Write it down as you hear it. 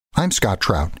I'm Scott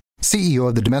Trout, CEO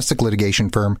of the domestic litigation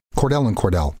firm Cordell &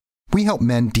 Cordell. We help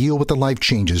men deal with the life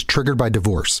changes triggered by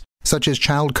divorce, such as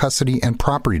child custody and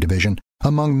property division,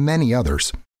 among many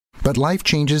others. But life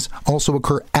changes also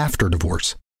occur after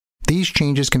divorce. These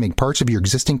changes can make parts of your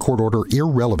existing court order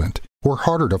irrelevant or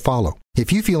harder to follow.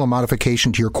 If you feel a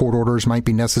modification to your court orders might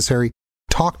be necessary,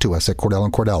 talk to us at Cordell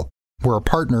 & Cordell. We're a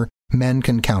partner men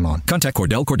can count on. Contact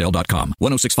CordellCordell.com,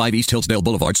 1065 East Hillsdale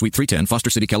Boulevard, Suite 310, Foster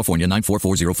City, California,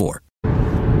 94404.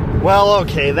 Well,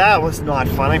 okay, that was not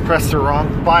fun. I pressed the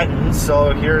wrong button,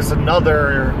 so here's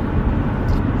another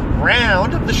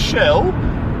round of the show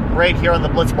right here on the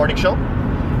Blitz Morning Show.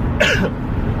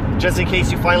 Just in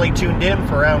case you finally tuned in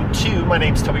for round 2, my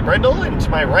name's Toby Brendel, and to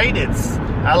my right, it's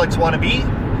Alex Wannabe.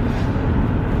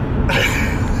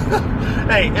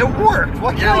 Hey, it worked.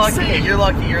 What can I say? You're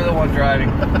lucky. You're the one driving.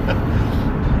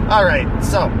 All right,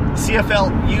 so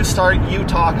CFL, you start, you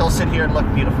talk. I'll sit here and look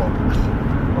beautiful.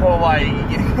 Well, why?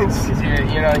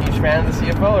 You're not a huge fan of the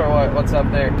CFL, or what? What's up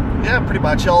there? Yeah, pretty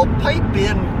much. I'll pipe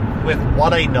in with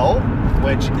what I know,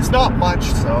 which is not much.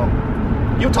 So,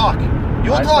 you talk.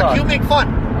 You'll talk. You make fun.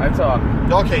 I talk.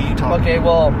 Okay, you talk. Okay,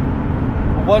 well,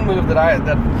 one move that I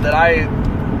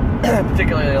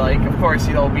particularly like, of course,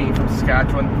 being from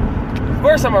Saskatchewan. Of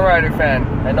course, I'm a Rider fan.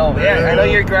 I know. Yeah, I know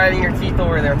you're grinding your teeth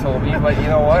over there, Toby. But you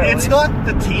know what? It's not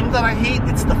the team that I hate.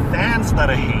 It's the fans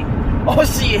that I hate. Oh,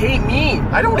 so you hate me?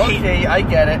 I don't hate. Okay, I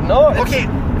get it. No,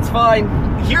 it's fine.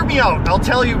 Hear me out. I'll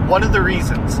tell you one of the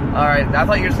reasons. All right. I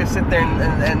thought you were just gonna sit there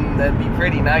and be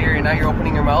pretty. Now you're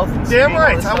opening your mouth. And damn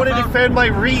right. I want to defend my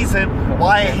reason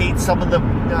why I hate some of the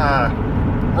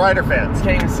Rider fans. You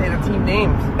can't even say the team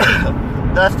names.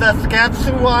 The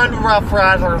Saskatchewan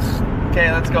Roughriders.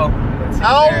 Okay, let's go.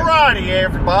 Alrighty,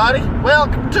 everybody.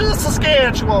 Welcome to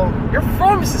Saskatchewan. You're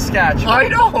from Saskatchewan. I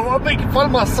know. I'm making fun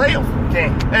of myself. Okay.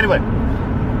 Anyway,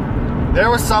 there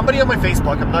was somebody on my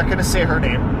Facebook. I'm not going to say her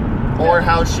name or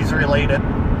how she's related,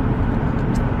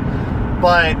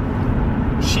 but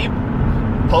she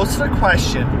posted a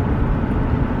question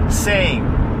saying,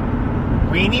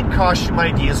 "We need costume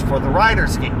ideas for the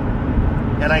Riders game."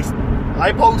 And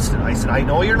I posted. I said, "I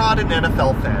know you're not an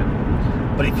NFL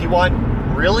fan, but if you want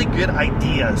really good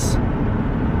ideas,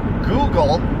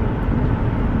 Google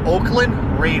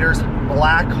Oakland Raiders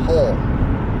Black Hole."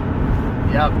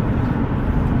 Yep.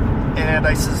 And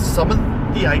I said, some of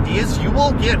the ideas you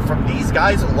will get from these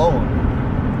guys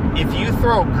alone, if you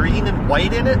throw green and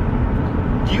white in it,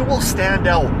 you will stand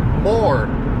out more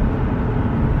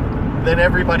than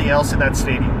everybody else in that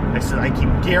stadium. I said, I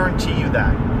can guarantee you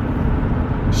that.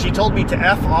 She told me to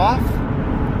F off,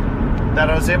 that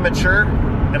I was immature,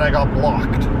 and I got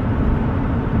blocked.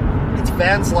 It's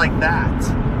fans like that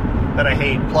I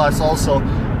hate. Plus, also,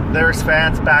 there's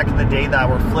fans back in the day that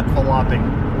were flip-flopping.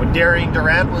 When Darian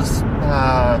Durant was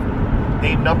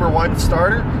named number 1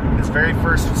 starter in his very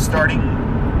first starting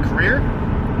career,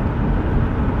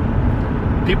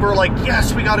 people were like,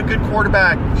 yes, we got a good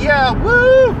quarterback. Yeah,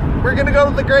 woo! We're going to go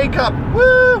to the Grey Cup.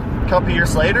 Woo! A couple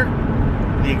years later,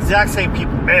 the exact same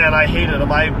people, man, I hated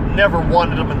him. I never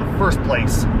wanted him in the first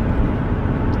place.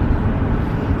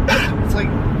 It's like,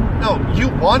 no, you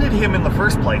wanted him in the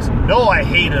first place. No, I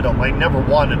hated him. I never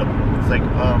wanted him. It's like,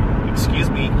 excuse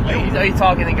me. Are you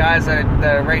talking to guys that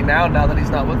are right now that he's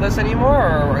not with us anymore,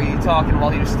 or are you talking while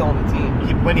he was still in the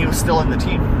team? When he was still in the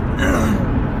team.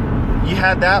 You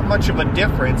had that much of a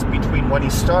difference between when he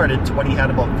started to when he had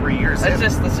about 3 years in.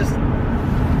 That's just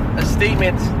a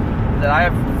statement that I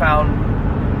have found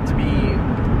to be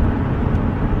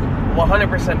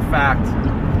 100% fact.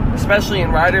 Especially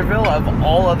in Riderville, of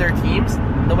all other teams,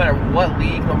 no matter what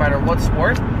league, no matter what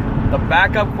sport, the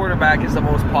backup quarterback is the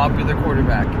most popular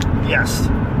quarterback. Yes.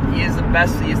 He is the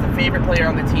best, he is the favorite player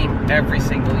on the team every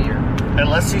single year.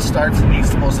 Unless he starts and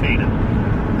he's the most hated.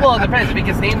 Well, it depends. If he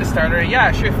gets named a starter,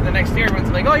 yeah, sure, for the next year,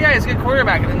 everyone's like, oh yeah, he's a good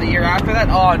quarterback. And then the year after that,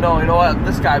 oh no, you know what,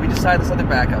 this guy, we just signed this other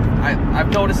backup. I've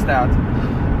noticed that.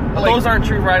 But those aren't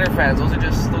true Rider fans.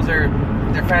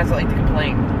 They're fans that like to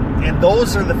complain. And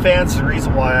those are the fans, the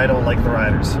reason why I don't like the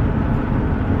Riders.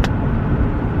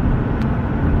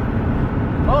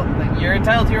 Well, you're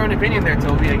entitled to your own opinion there,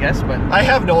 Toby, I guess, but... I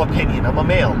have no opinion. I'm a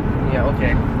male. Yeah,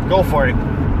 okay. Go for it.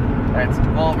 Alright,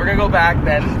 well, we're going to go back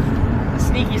then. The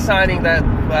sneaky signing that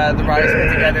the Riders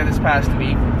put together this past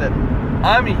week that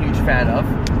I'm a huge fan of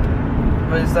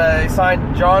was they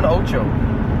signed John Ocho.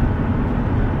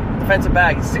 Defensive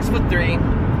back. He's 6'3".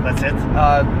 That's it?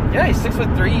 Yeah, he's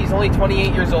 6'3". He's only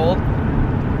 28 years old.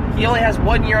 He only has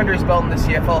 1 year under his belt in the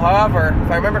CFL. However,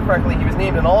 if I remember correctly, he was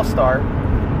named an All-Star.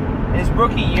 In his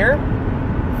rookie year,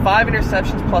 5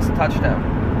 interceptions plus a touchdown.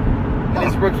 In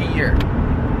his rookie year.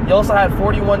 He also had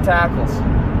 41 tackles.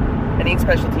 and 8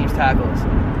 special teams tackles.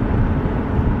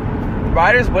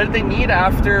 Riders, what did they need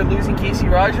after losing Casey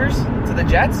Rogers to the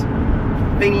Jets?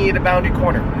 They needed a boundary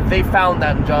corner. They found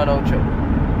that in John Ocho.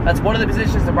 That's one of the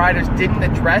positions the Riders didn't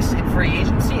address in free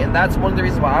agency, and that's one of the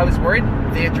reasons why I was worried.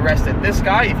 They addressed it. This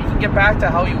guy, if he can get back to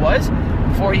how he was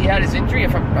before he had his injury,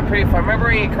 if I'm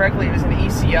remembering it correctly, it was an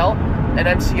ACL, an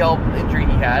MCL injury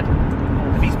he had.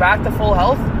 If he's back to full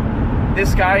health,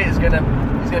 this guy is gonna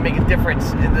make a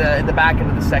difference in the back end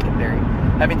of the secondary.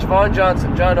 Having Javon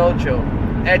Johnson, John Ocho,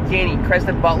 Ed Gainey,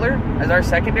 Creston Butler as our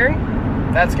secondary,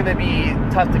 that's going to be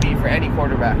tough to beat for any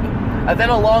quarterback. And then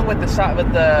along with the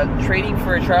trading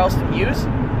for Charleston Hughes,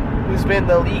 who's been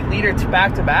the league leader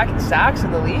back-to-back in sacks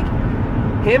in the league,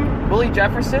 him, Willie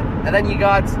Jefferson, and then you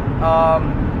got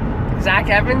Zach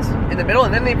Evans in the middle,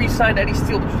 and then they re-signed Eddie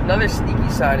Steele, which is another sneaky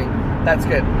signing. That's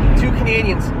good. 2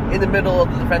 Canadians in the middle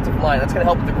of the defensive line. That's going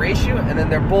to help with the ratio, and then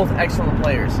they're both excellent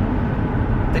players.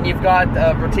 Then you've got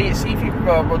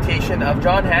rotation of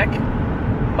John Heck,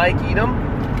 Mike Edom,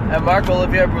 and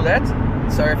Marc-Olivier Brulette.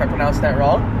 Sorry if I pronounced that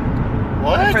wrong.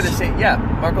 What?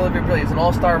 Marc-Olivier Brulette is an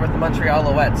all-star with the Montreal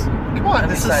Alouettes. Come on,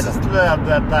 this is that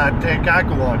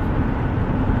Gaguan.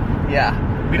 Yeah.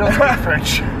 We don't speak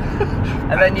French.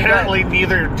 And then apparently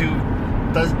neither do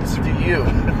you.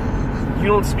 You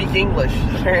don't speak English,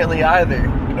 apparently, either.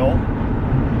 No.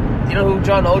 You know who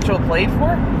John Ocho played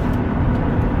for?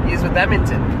 He's with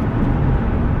Edmonton.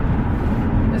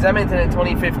 It was Edmonton in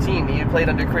 2015. He played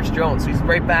under Chris Jones, so he's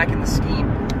right back in the scheme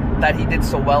that he did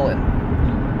so well in.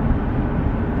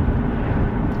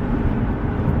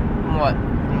 What?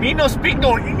 Me no speak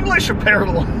no English,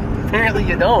 apparently. Apparently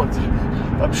you don't.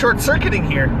 I'm short-circuiting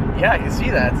here. Yeah, I can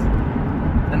see that.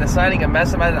 And the signing of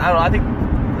Messam, I don't know, I think,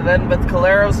 and then with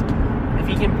Caleros, if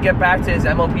he can get back to his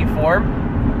MLP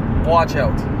form, watch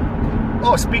out.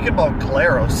 Oh, speaking about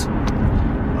Caleros,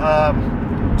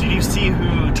 did you see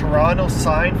who Toronto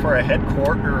signed for a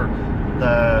headquarter?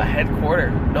 A headquarter?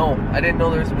 No, I didn't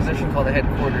know there was a position called a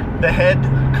headquarter. The head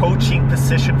coaching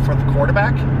position for the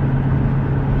quarterback?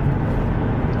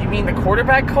 You mean the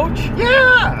quarterback coach?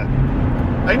 Yeah!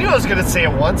 I knew I was going to say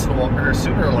it once or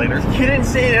sooner or later. You didn't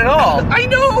say it at all. I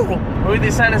know! Who did they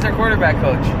sign as their quarterback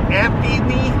coach? Anthony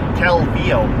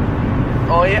Calvillo.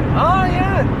 Oh,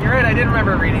 yeah. You're right. I did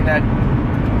remember reading that.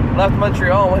 Left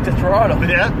Montreal and went to Toronto.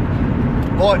 Yeah?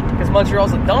 Boy. Because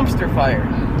Montreal's a dumpster fire.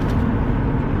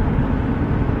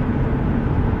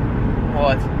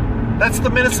 What? That's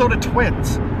the Minnesota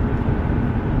Twins.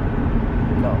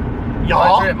 No.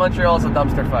 Yeah? Montreal's a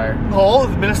dumpster fire. Oh,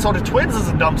 the Minnesota Twins is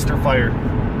a dumpster fire.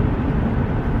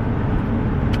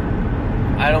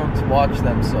 I don't watch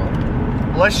them, so.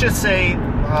 Let's just say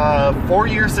 4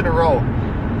 years in a row,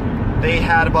 they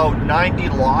had about 90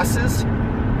 losses,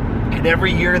 and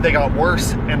every year they got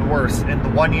worse and worse. And the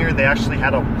one year they actually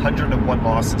had 101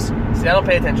 losses. See, I don't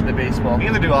pay attention to baseball.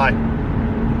 Neither do I.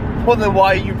 Well, then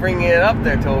why are you bringing it up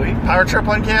there, Toby? Power trip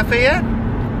on KFAN?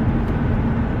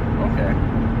 Okay.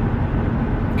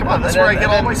 Come on, that's where I get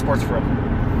all my sports from.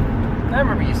 I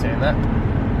remember you saying that.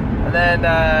 And then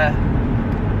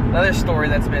another story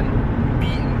that's been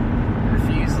beaten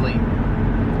profusely.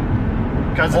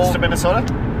 Cousins to Minnesota?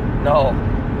 No.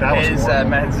 That was is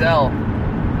horrible. Manziel.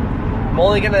 I'm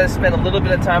only going to spend a little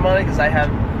bit of time on it because I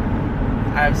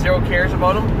have zero cares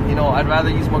about him. You know, I'd rather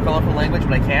use more colorful language,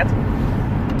 but I can't.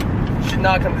 Should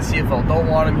not come to the CFL. Don't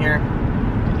want him here.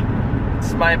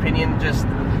 It's my opinion. Just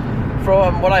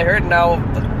from what I heard now,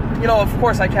 you know, of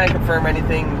course I can't confirm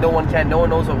anything. No one can. No one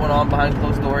knows what went on behind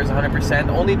closed doors 100%.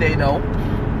 Only they know.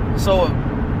 So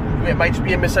it might just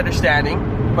be a misunderstanding.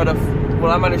 But if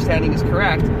what I'm understanding is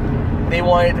correct, they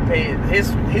wanted to pay,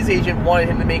 his agent wanted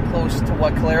him to make close to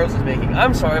what Caleros was making.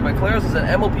 I'm sorry, but Caleros is an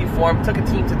MLP form, took a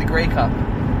team to the Grey Cup.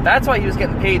 That's why he was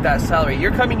getting paid that salary.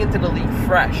 You're coming into the league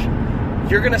fresh.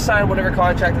 You're going to sign whatever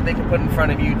contract that they can put in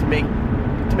front of you to make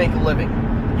a living.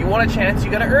 You want a chance,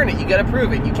 you got to earn it. You got to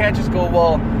prove it. You can't just go,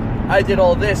 well, I did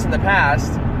all this in the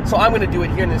past, so I'm going to do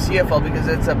it here in the CFL because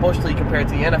it's a bush league compared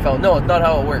to the NFL. No, it's not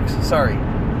how it works. Sorry.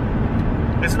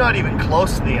 It's not even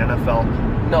close to the NFL.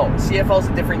 No, CFL is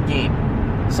a different game.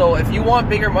 So if you want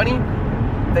bigger money,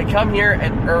 they come here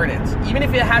and earn it. Even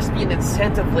if it has to be an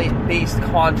incentive-based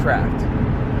contract.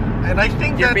 And I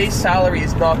think your base salary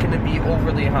is not going to be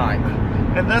overly high.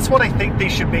 And that's what I think they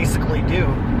should basically do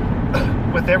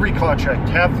with every contract.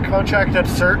 Have the contract at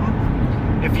certain.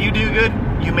 If you do good,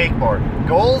 you make more.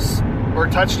 Goals or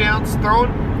touchdowns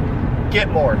thrown, get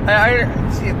more. I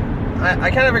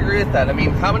kind of agree with that. I mean,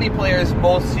 how many players,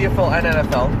 both CFL and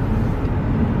NFL,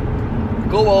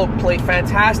 go out, play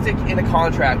fantastic in a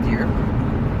contract year,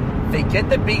 they get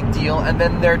the big deal, and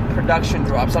then their production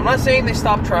drops. I'm not saying they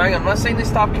stop trying. I'm not saying they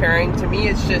stop caring. To me,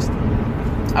 it's just,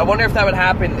 I wonder if that would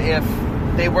happen if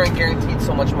they weren't guaranteed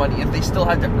so much money, if they still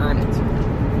had to earn it.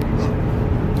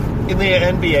 In the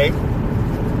NBA,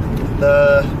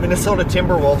 the Minnesota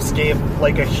Timberwolves gave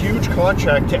like a huge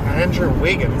contract to Andrew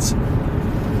Wiggins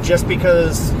just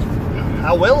because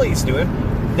how well he's doing.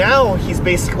 Now he's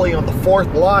basically on the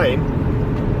fourth line,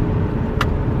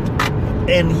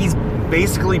 and he's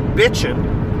basically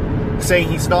bitching, saying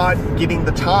he's not getting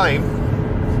the time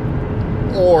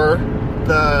or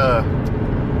the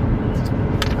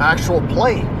actual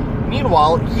play.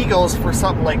 Meanwhile, he goes for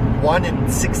something like 1 in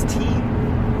 16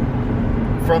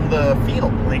 from the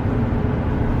field. Like,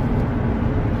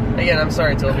 again, I'm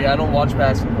sorry, Toby, I don't watch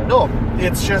basketball. No,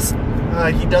 it's just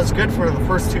he does good for the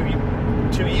first two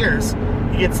years.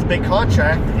 He gets the big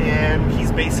contract, and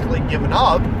he's basically given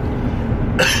up.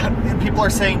 And people are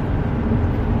saying,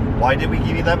 why did we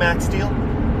give you that max deal?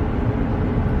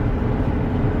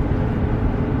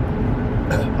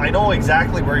 I know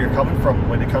exactly where you're coming from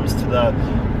when it comes to the,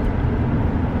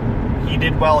 he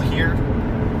did well here,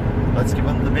 let's give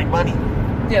him the big money.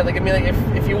 Yeah, like, I mean, like,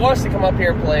 if he wants to come up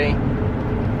here and play,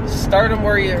 start him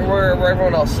where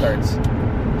everyone else starts.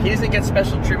 He doesn't get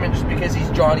special treatment just because he's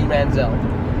Johnny Manziel.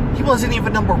 He wasn't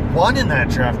even number 1 in that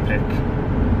draft pick.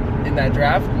 In that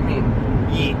draft? You mean?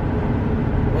 Yeah.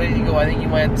 Where did he go? I think he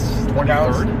went...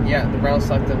 23rd? Yeah, the Browns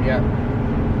selected him, yeah.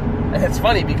 And it's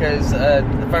funny because, if I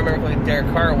remember correctly, Derek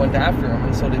Carr went after him,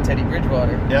 and so did Teddy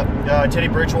Bridgewater. Yep. Teddy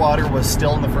Bridgewater was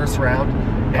still in the first round.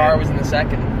 Carr was in the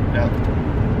second. Yep.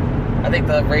 I think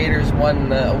the Raiders won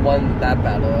that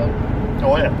battle out.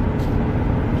 Oh, yeah.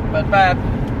 But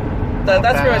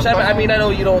that's pretty much. I mean, I know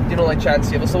you don't like Chad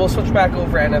Steele, so we'll switch back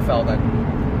over to NFL then.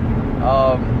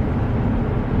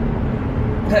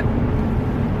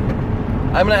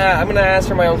 I'm gonna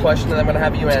answer my own question, and I'm gonna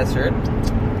have you answer it.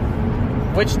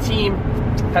 Which team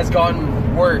has done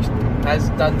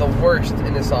the worst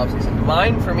in this offseason?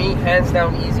 Mine, for me, hands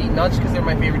down easy. Not just because they're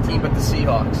my favorite team, but the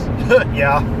Seahawks.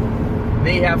 Yeah.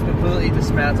 They have completely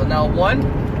dismantled. Now, one,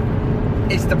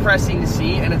 it's depressing to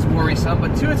see and it's worrisome,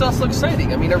 but two, it's also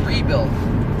exciting. I mean, a rebuild,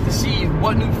 to see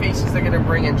what new faces they're going to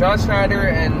bring in. John Schneider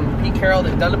and Pete Carroll,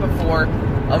 they've done it before.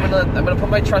 I'm gonna put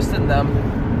my trust in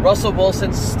them. Russell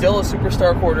Wilson's still a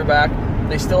superstar quarterback.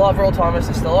 They still have Earl Thomas.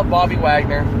 They still have Bobby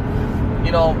Wagner.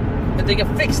 You know, if they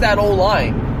can fix that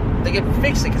O-line, they can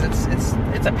fix it, because it's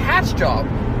a patch job.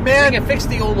 Man, they can fix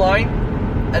the O-line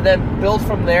and then build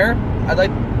from there. I'd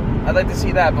like to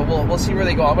see that, but we'll see where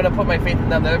they go. I'm gonna put my faith in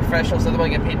them. They're professionals. They're the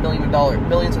one that get paid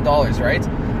millions of dollars, right?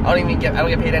 I don't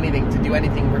get paid anything to do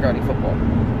anything regarding football.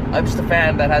 I'm just a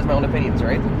fan that has my own opinions,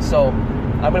 right? So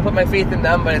I'm gonna put my faith in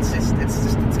them, but it's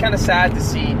kind of sad to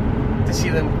see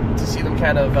them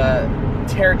kind of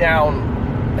tear down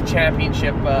a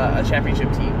championship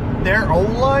team. Their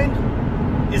O-line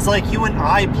is like you and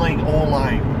I playing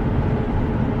O-line.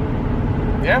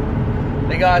 Yeah,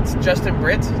 they got Justin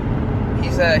Britt.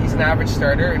 He's an average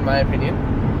starter in my opinion.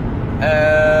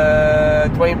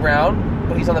 Dwayne Brown,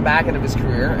 but he's on the back end of his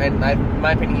career, and in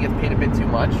my opinion, he gets paid a bit too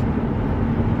much.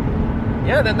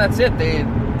 Yeah, then that's it.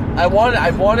 I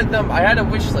wanted them. I had a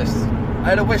wish list.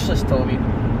 Toby.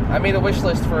 I made a wish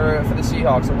list for the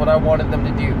Seahawks of what I wanted them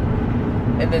to do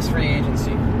in this free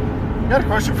agency. I got a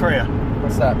question for you.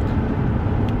 What's that?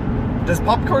 Does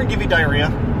popcorn give you diarrhea?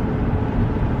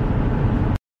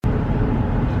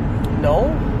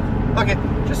 No. Okay,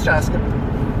 just asking.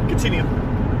 Continue.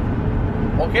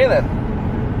 Okay then.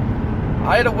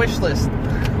 I had a wish list.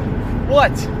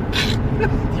 What?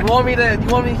 Do you want me to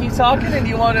keep talking, and do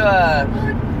you want to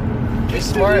be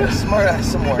smart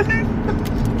ass some more?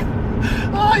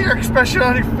 Oh, your expression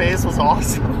on your face was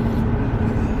awesome.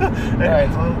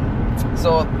 Alright.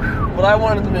 So, what I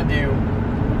wanted them to do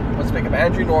was pick up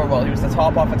Andrew Norwell. He was the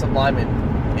top offensive lineman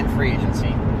in free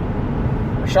agency.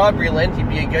 Rashad Breeland, he'd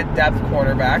be a good depth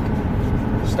cornerback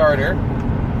starter.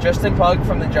 Justin Pugh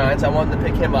from the Giants, I wanted to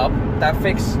pick him up. That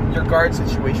fixed your guard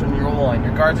situation, your O-line.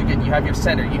 Your guards are good. You have your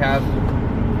center. You have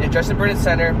Justin Britt at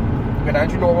center. You got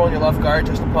Andrew Norwell on your left guard,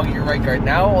 Justin Pugh at your right guard.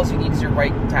 Now all you need is your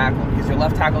right tackle, because your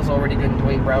left tackle is already good in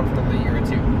Dwayne Brown for another year or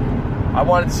two. I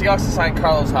wanted the Seahawks to sign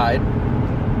Carlos Hyde.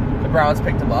 The Browns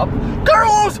picked him up.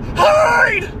 Carlos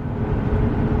Hyde!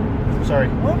 Sorry.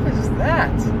 What was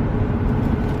that?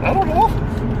 I don't know.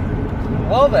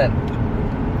 Well then,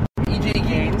 E.J.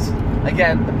 Gaines,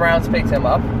 again, the Browns picked him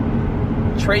up.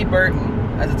 Trey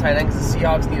Burton as a tight end, because the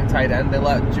Seahawks need a tight end. They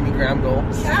let Jimmy Graham go.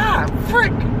 Yeah,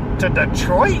 frick. To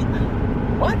Detroit?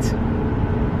 What?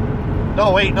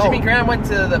 No, wait, no. Jimmy Graham went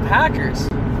to the Packers.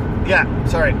 Yeah,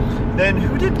 sorry. Then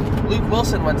who did? Luke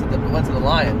Wilson went to the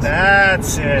Lions.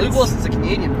 That's it. Luke Wilson's a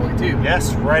Canadian boy too.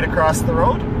 Yes, right across the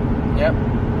road. Yep.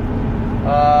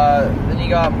 Then you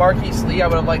got Marquise Lee. I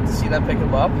would have liked to see them pick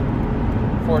him up.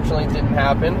 Fortunately, it didn't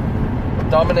happen.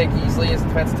 Dominic Easley is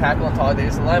defensive tackle and Todd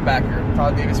Davis, the linebacker.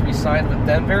 Todd Davis re-signed with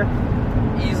Denver.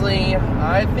 Easley,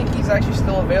 I think he's actually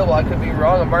still available. I could be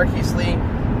wrong. And Marquise Lee,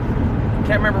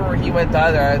 can't remember where he went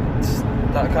either. It's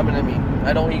not coming to me.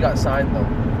 I know he got signed though.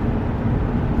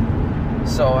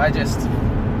 So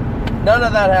none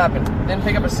of that happened. Didn't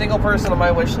pick up a single person on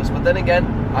my wish list. But then again,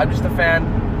 I'm just a fan.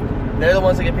 They're the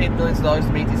ones that get paid millions of dollars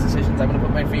to make these decisions. I'm going to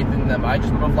put my faith in them. I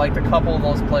just would have liked a couple of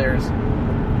those players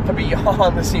to be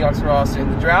on the Seahawks roster in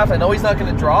the draft. I know he's not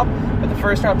going to drop, but the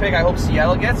first round pick I hope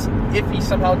Seattle gets, if he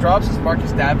somehow drops, is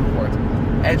Marcus Davenport,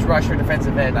 edge rusher,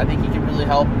 defensive end. I think he can really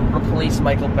help replace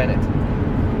Michael Bennett.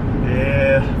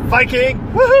 Yeah, Viking!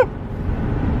 Woohoo!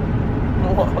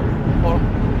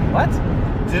 What?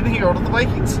 Didn't he go to the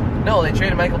Vikings? No, they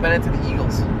traded Michael Bennett to the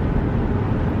Eagles.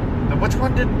 Now, which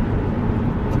one did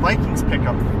the Vikings pick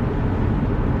up?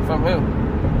 From who?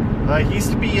 He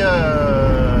used to be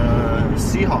a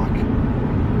Seahawk.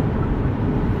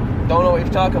 Don't know what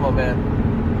you're talking about, man.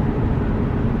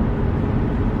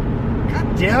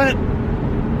 God damn it.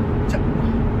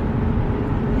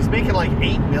 He's making like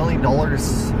 $8 million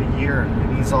a year,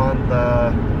 and he's on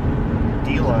the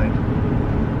D-line.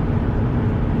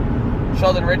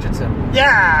 Sheldon Richardson.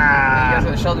 Yeah! You guys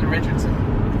got Sheldon Richardson.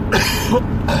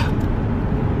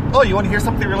 Oh, you want to hear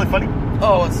something really funny?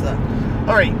 Oh, what's that?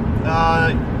 All right.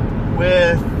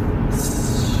 With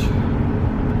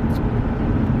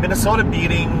Minnesota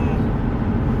beating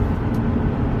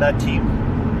that team.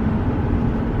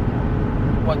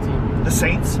 What team? The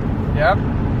Saints. Yeah.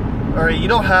 All right, you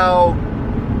know how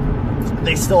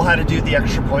they still had to do the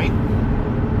extra point?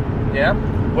 Yeah.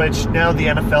 Which now the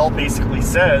NFL basically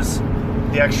says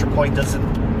the extra point doesn't,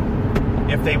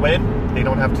 if they win, they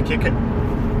don't have to kick it.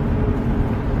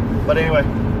 But anyway,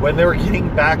 when they were getting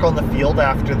back on the field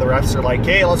after the refs are like,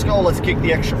 hey, let's go, let's kick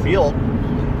the extra field.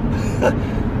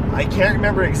 I can't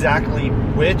remember exactly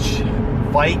which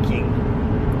Viking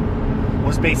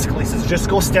was basically says, just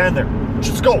go stand there.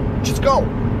 Just go.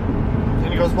 And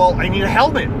he goes, well, I need a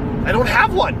helmet. I don't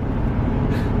have one.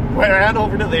 When I ran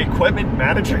over to the equipment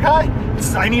manager guy, he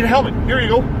says, I need a helmet. Here you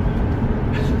go.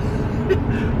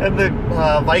 And the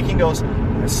Viking goes,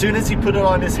 as soon as he put it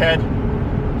on his head,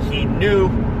 he knew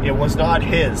it was not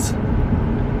his.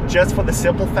 Just for the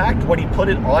simple fact, when he put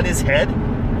it on his head,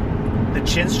 the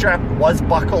chin strap was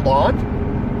buckled on,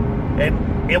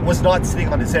 and it was not sitting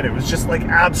on his head. It was just like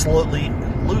absolutely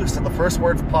loose. And the first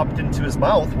words popped into his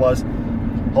mouth was,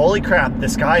 holy crap,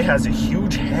 this guy has a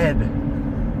huge head.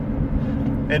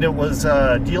 And it was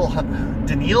Daniil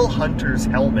Hunter's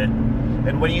helmet.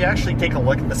 And when you actually take a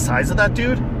look at the size of that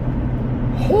dude,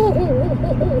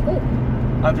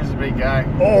 Hunter's a big guy.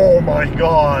 oh my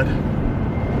god.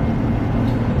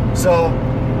 So,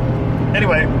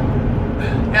 anyway,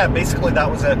 yeah, basically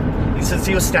that was it. He says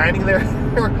he was standing there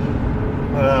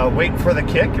waiting for the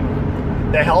kick,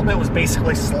 and the helmet was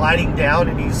basically sliding down,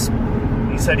 and he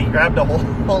said he grabbed a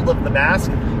hold of the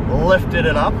mask, lifted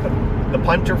it up, and the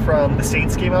punter from the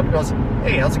Saints came out and goes,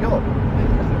 hey, how's it going?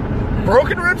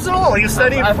 Broken ribs and all. He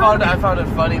said I found it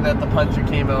funny that the puncher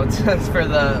came out for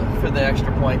the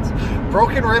extra points.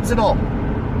 Broken ribs and all.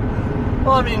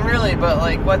 Well, I mean, really, but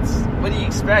like, what do you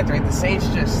expect, right? The Saints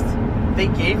they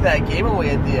gave that game away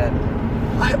at the end.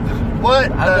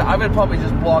 What? I would probably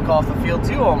just walk off the field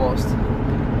too, almost.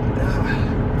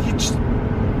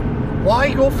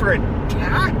 Why go for a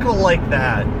tackle like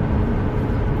that?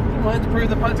 You wanted to prove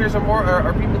the punters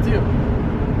are people too.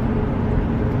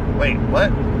 Wait,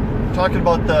 what? Talking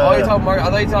about the... I thought you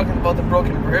were talking about the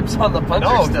broken ribs on the punter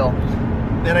still.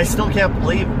 And I still can't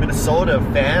believe Minnesota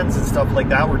fans and stuff like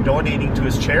that were donating to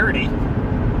his charity.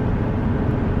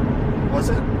 Was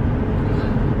it?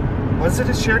 Was it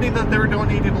his charity that they were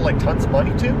donating like tons of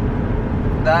money to?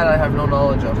 That I have no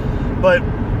knowledge of. But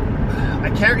I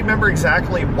can't remember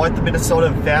exactly what the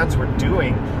Minnesota fans were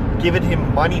doing, giving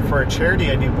him money for a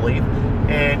charity, I do believe.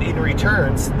 And in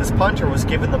returns, this punter was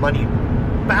given the money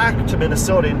back to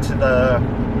Minnesota into the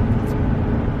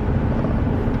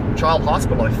child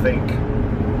hospital, I think.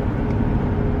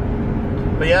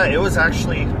 But yeah, it was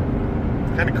actually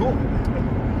kind of cool.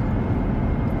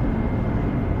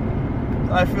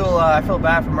 I feel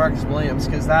bad for Marcus Williams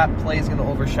because that play is going to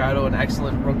overshadow an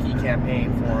excellent rookie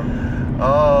campaign for him.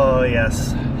 Oh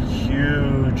yes,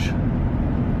 huge.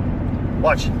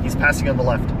 Watch, he's passing on the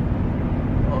left.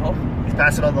 Oh, he's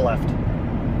passing on the left.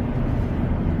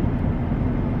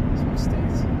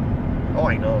 States. Oh,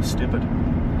 I know, stupid.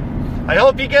 I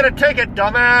hope you get a ticket,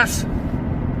 dumbass.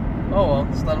 Oh well,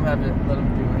 just let him have it. Let him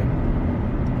do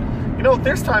it. You know,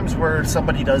 there's times where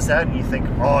somebody does that and you think,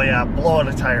 oh yeah, blow out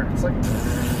a tire. It's like,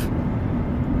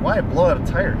 why blow out a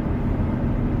tire?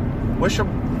 Wish him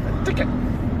a ticket.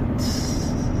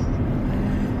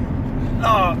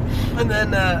 And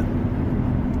then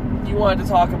you wanted to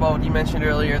talk about, you mentioned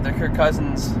earlier, the Kirk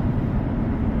Cousins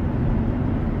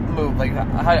move. Like,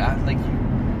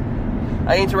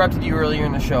 I interrupted you earlier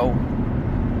in the show.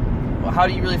 How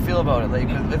do you really feel about it? Like,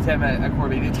 with him at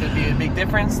quarterback, it's going to be a big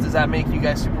difference. Does that make you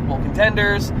guys Super Bowl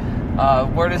contenders?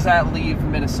 Where does that leave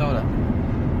Minnesota?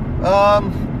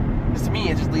 Because to me,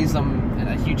 it just leaves them in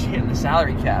a huge hit in the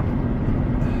salary cap.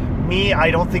 Me,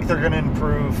 I don't think they're going to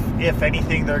improve. If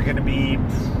anything, they're going to be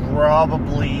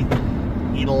probably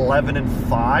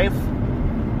 11-5.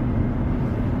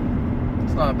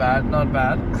 It's not bad.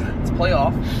 It's a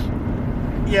playoff.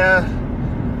 Yeah,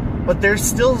 but there's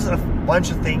still a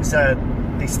bunch of things that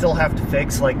they still have to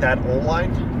fix, like that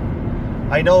O-line.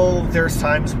 I know there's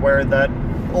times where that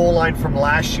O-line from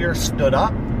last year stood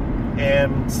up,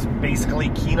 and basically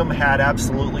Keenum had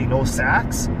absolutely no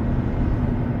sacks.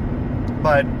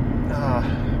 But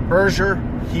Berger,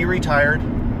 he retired.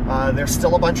 There's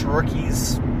still a bunch of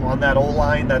rookies on that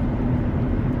O-line that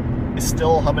is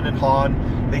still humming and hawing.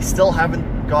 They still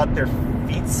haven't got their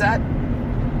feet set.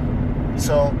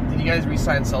 So, did you guys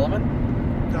re-sign Sullivan?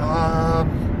 I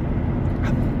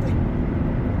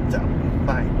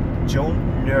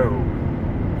don't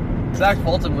know. Zach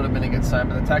Fulton would have been a good sign,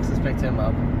 but the Texans picked him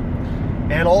up.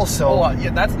 And also,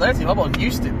 yeah, that's another team. How about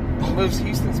Houston? The moves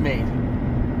Houston's made.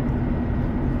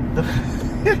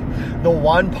 The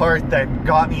one part that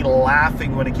got me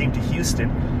laughing when it came to Houston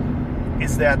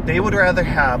is that they would rather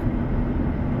have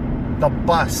the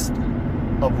bust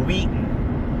of Wheaton,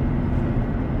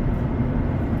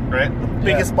 right? The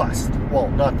biggest bust. Well,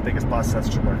 not the biggest bust, that's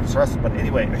Jamarcus Russell, but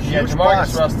anyway, a huge Jamarcus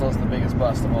bust. Russell is the biggest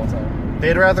bust of all time.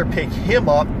 They'd rather pick him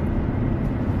up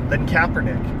than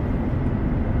Kaepernick.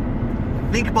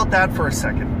 Think about that for a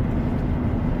second.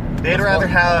 They'd rather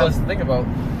have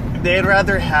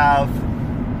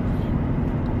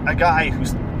a guy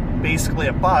who's basically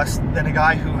a bust than a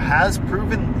guy who has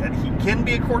proven that he can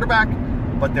be a quarterback,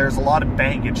 but there's a lot of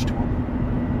baggage to him.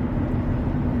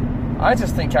 I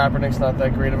just think Kaepernick's not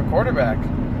that great of a quarterback.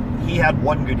 He had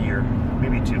one good year,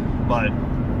 maybe two, but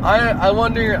I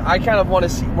wonder. I kind of want to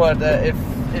see what if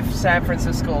San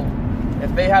Francisco,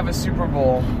 if they have a Super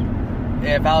Bowl,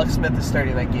 if Alex Smith is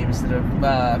starting that game instead of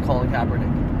Colin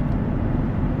Kaepernick.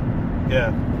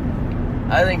 Yeah,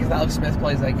 I think if Alex Smith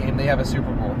plays that game, they have a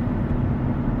Super Bowl.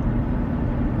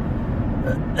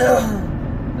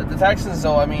 The Texans,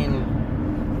 though, I mean,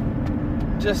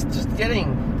 just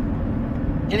getting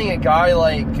a guy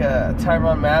like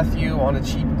Tyrann Mathieu on a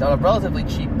relatively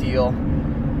cheap deal,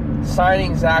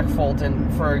 signing Zach Fulton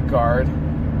for a guard,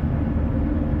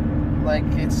 like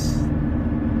it's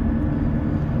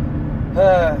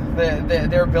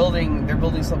they're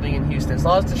building something in Houston. As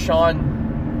long as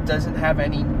Deshaun doesn't have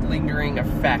any lingering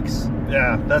effects,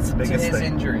 yeah, that's the biggest to his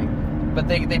thing. injury. But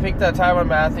they picked up Tyrann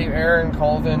Mathieu, Aaron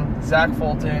Colvin, Zach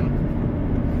Fulton,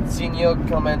 Senio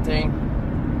Clemente.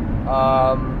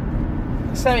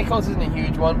 Sammy Coates isn't a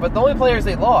huge one, but the only players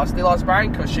they lost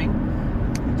Brian Cushing.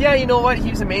 Yeah, you know what? He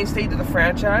was a mainstay to the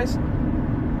franchise.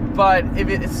 But if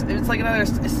it's like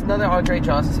another Andre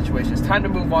Johnson situation. It's time to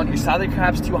move on. Your salary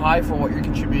cap's too high for what you're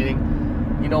contributing.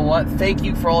 You know what? Thank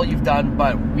you for all you've done,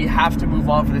 but we have to move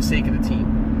on for the sake of the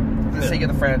team, for the sake of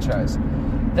the franchise.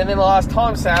 Then they lost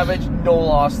Tom Savage, no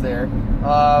loss there.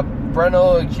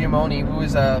 Breno Giamoni, who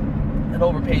is an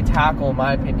overpaid tackle in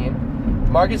my opinion.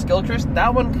 Marcus Gilchrist,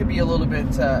 that one could be a little bit.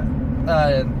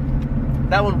 That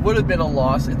one would have been a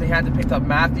loss if they had to pick up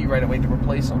Matthew right away to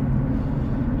replace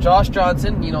him. Josh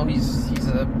Johnson, you know, he's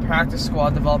a practice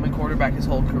squad development quarterback his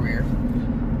whole career.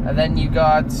 And then you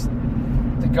got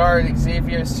the guard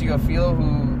Xavier Suafilo,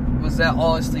 who was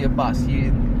honestly a bust.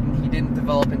 He didn't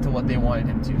develop into what they wanted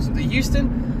him to. So the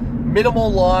Houston, minimal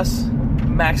loss,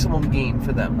 maximum gain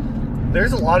for them.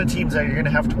 There's a lot of teams that you're going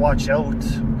to have to watch out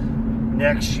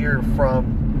next year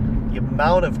from the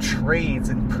amount of trades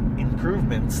and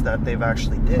improvements that they've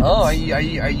actually did. Oh, are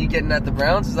you getting at the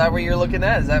Browns? Is that where you're looking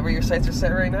at? Is that where your sights are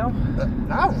set right now?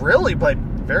 Not really, but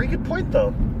very good point,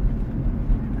 though.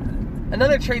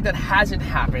 Another trade that hasn't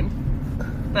happened,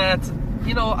 that,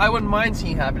 you know, I wouldn't mind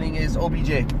seeing happening is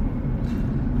OBJ.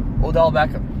 Odell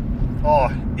Beckham.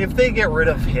 Oh, if they get rid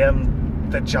of him,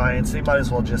 the Giants, they might as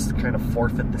well just kind of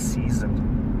forfeit the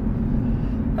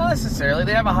season. Not necessarily.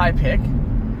 They have a high pick.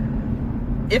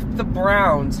 If the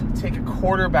Browns take a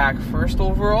quarterback first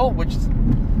overall, which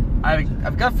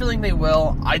I've got a feeling they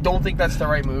will. I don't think that's the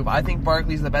right move. I think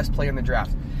Barkley's the best player in the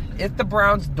draft. If the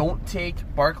Browns don't take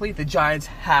Barkley, the Giants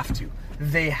have to.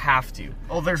 They have to.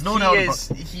 Oh, there's no doubt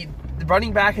about it. The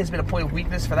running back has been a point of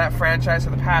weakness for that franchise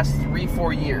for the past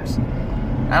 3-4 years.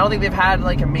 I don't think they've had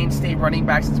like a mainstay running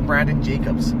back since Brandon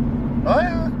Jacobs. Oh,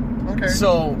 yeah. Okay.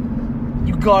 So,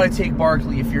 you got to take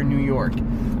Barkley if you're New York.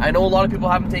 I know a lot of people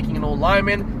have him taking an old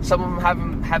lineman. Some of them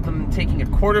have them taking a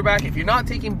quarterback. If you're not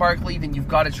taking Barkley, then you've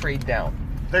got to trade down.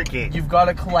 You've got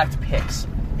to collect picks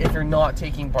if you're not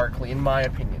taking Barkley, in my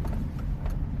opinion.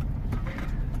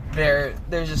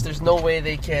 There's no way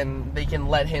they can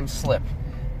let him slip.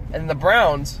 And the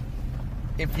Browns,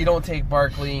 if you don't take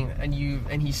Barkley and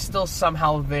he's still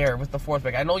somehow there with the fourth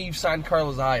pick. I know you've signed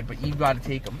Carlos Hyde, but you've got to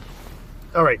take him.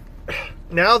 All right.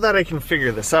 Now that I can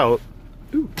figure this out,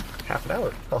 half an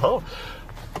hour. Oh.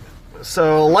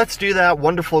 So let's do that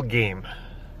wonderful game.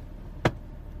 All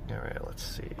right, let's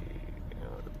see.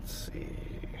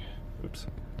 Oops.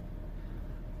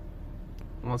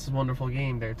 What's this wonderful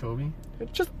game there, Toby?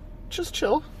 Just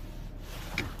chill.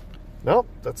 Nope,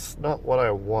 that's not what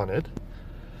I wanted.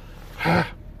 All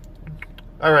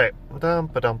right. Ba-dum.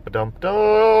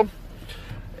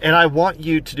 And I want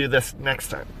you to do this next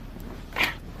time.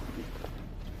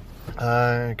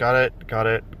 Got it.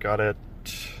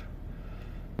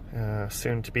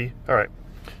 Soon to be. All right,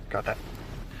 got that.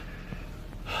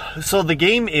 So the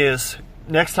game is,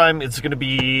 next time it's going to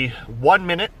be 1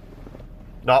 minute.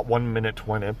 Not 1 minute to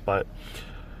win it, but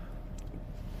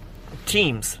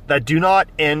teams that do not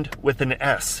end with an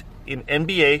S in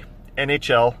NBA,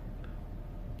 NHL,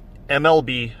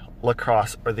 MLB,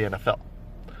 lacrosse, or the NFL.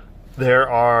 There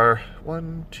are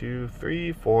 1, 2,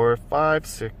 3, 4, 5,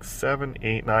 6, 7,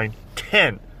 8, 9,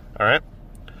 10. All right?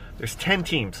 There's 10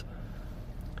 teams.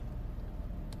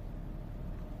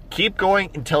 Keep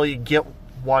going until you get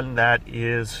one that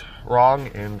is wrong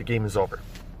and the game is over.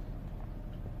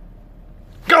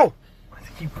 Go! I have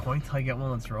to keep going until I get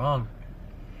one that's wrong.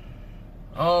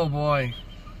 Oh, boy.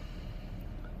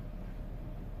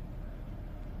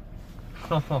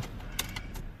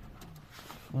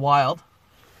 Wild.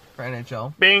 For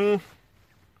NHL. Bing.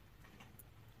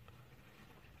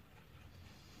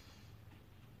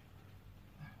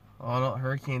 Oh no,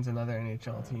 Hurricanes another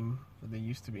NHL team that they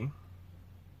used to be.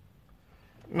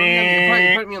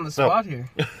 You're putting me on the spot here.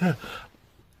 I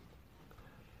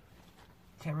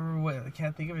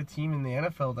can't think of a team in the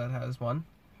NFL that has one.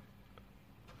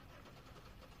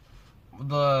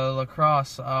 The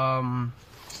lacrosse,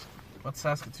 what's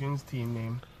Saskatoon's team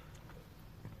name?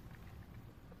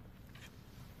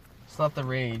 It's not the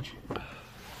Rage.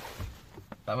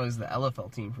 That was the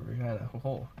LFL team for Regina.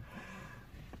 Oh,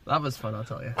 that was fun, I'll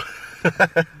tell you.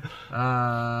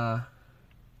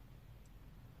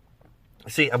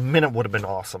 See, a minute would have been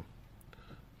awesome.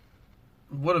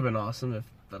 Would have been awesome,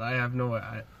 but I have no...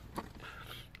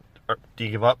 Do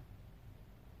you give up?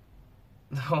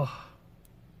 Oh.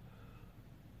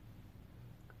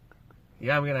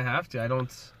 Yeah, I'm gonna have to. I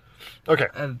don't... Okay.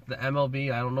 The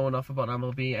MLB, I don't know enough about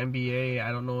MLB. NBA,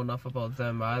 I don't know enough about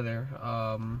them either.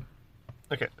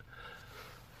 Okay.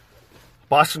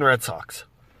 Boston Red Sox.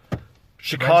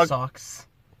 Chicago... Red Sox.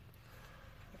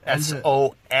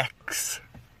 SOX.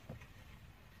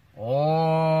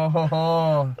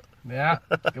 Oh, yeah,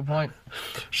 good point.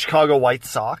 Chicago White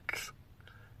Sox.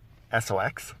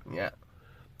 SOX. Yeah.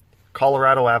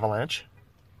 Colorado Avalanche.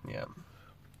 Yeah.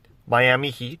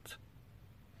 Miami Heat.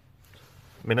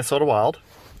 Minnesota Wild,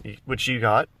 which you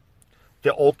got.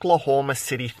 The Oklahoma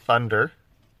City Thunder.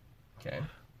 Okay.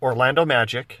 Orlando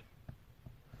Magic.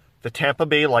 The Tampa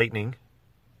Bay Lightning.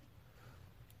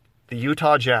 The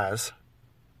Utah Jazz.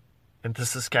 And the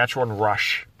Saskatchewan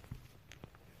Rush.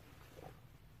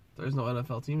 There's no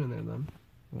NFL team in there then.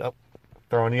 Nope.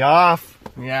 Throwing you off.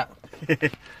 Yeah.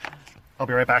 I'll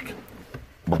be right back.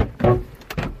 Did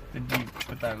you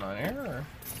put that on air? Or?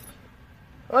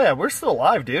 Oh yeah, we're still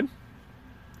alive, dude.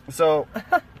 So,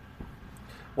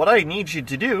 what I need you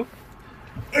to do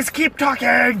is keep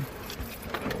talking.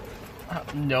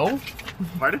 No.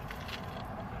 Pardon?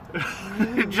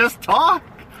 Just talk.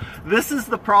 This is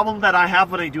the problem that I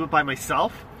have when I do it by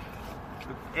myself.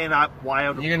 And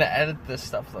you're gonna edit this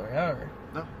stuff though, yeah? Or?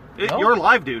 No. No? You're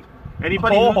live, dude.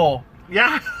 Anybody? Oh.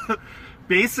 Yeah.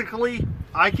 Basically,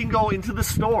 I can go into the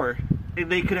store and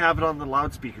they could have it on the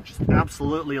loudspeaker, just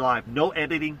absolutely live. No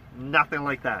editing, nothing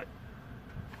like that.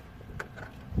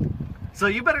 So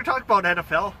you better talk about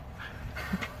NFL.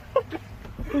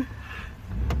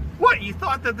 What, you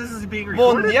thought that this is being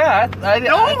recorded? Well, yeah, I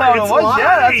thought it was. Live.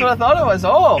 Yeah, that's what I thought it was.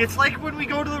 Oh. It's like when we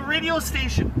go to the radio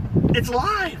station. It's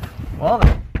live. Well,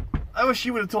 I wish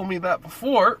you would have told me that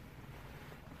before.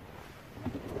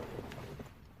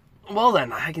 Well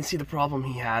then, I can see the problem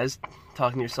he has.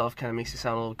 Talking to yourself kind of makes you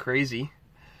sound a little crazy.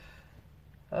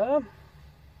 Well,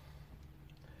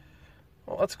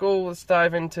 let's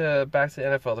dive back to the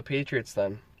NFL, the Patriots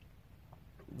then.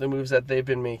 The moves that they've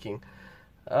been making.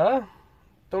 Don't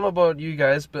know about you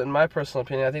guys, but in my personal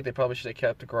opinion, I think they probably should have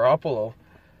kept Garoppolo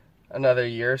another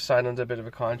year, signed him to a bit of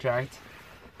a contract.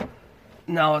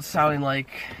 Now it's sounding like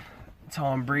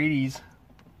Tom Brady's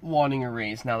wanting a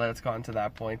raise now that it's gotten to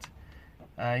that point.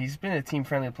 He's been a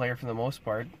team-friendly player for the most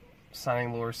part,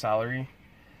 signing lower salary.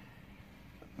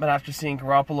 But after seeing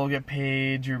Garoppolo get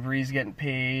paid, Drew Brees getting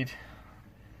paid,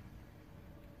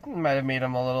 it might have made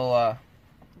him a little,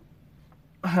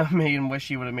 made him wish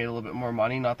he would have made a little bit more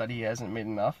money. Not that he hasn't made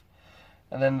enough.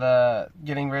 And then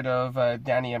getting rid of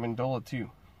Danny Amendola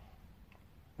too,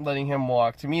 letting him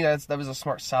walk. To me, that was a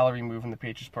smart salary move on the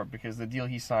Patriots' part, because the deal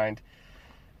he signed,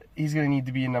 he's going to need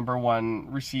to be a number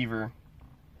one receiver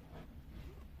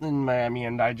in Miami,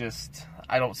 and I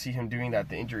don't see him doing that.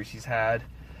 The injuries he's had,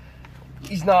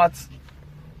 he's not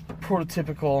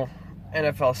prototypical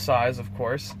NFL size, of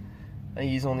course.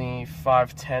 He's only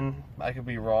 5'10". I could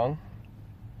be wrong.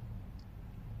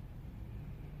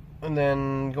 And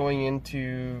then going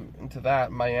into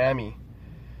that, Miami.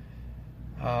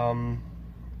 My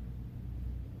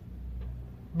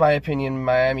opinion,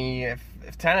 Miami, if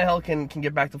Tannehill can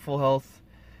get back to full health,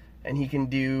 and he can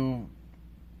do,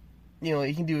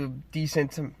 he can do a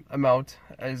decent amount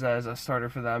as a starter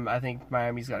for them, I think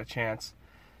Miami's got a chance,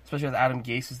 especially with Adam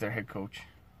Gase as their head coach.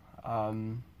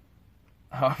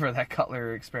 However, that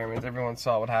Cutler experiment, everyone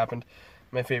saw what happened.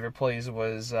 My favorite plays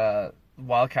was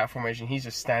Wildcat formation. He's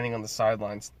just standing on the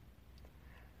sidelines.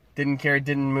 Didn't care,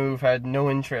 didn't move, had no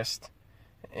interest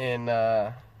in,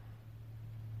 had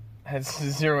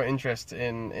zero interest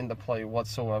in the play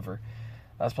whatsoever.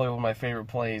 That's probably one of my favorite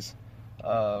plays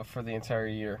for the entire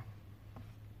year.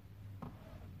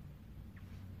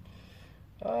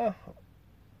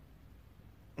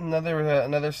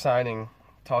 Another signing,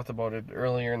 talked about it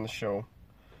earlier in the show,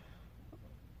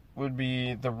 would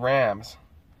be the Rams.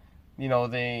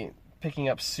 They picking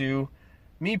up Sue.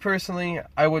 Me personally,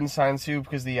 I wouldn't sign Sue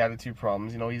because of the attitude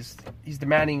problems. He's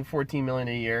demanding $14 million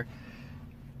a year.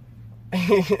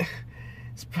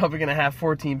 He's probably going to have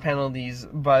 14 penalties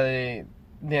by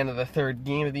the end of the third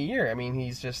game of the year. I mean,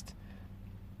 his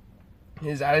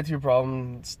attitude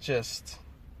problem, it's just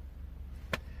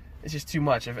too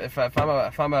much. If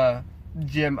I'm a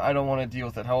Jim, I don't want to deal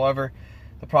with it. However,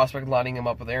 the prospect of lining him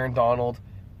up with Aaron Donald,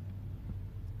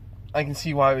 I can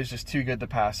see why it was just too good to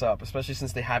pass up, especially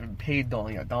since they haven't paid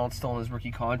Donald yet. Donald's still on his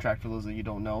rookie contract, for those of you who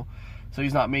don't know, so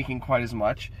he's not making quite as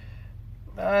much.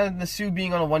 The Sue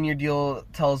being on a one-year deal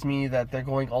tells me that they're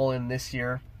going all in this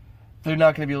year. They're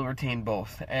not going to be able to retain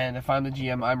both. And if I'm the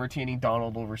GM, I'm retaining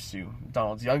Donald over Sue.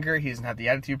 Donald's younger. He doesn't have the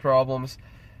attitude problems.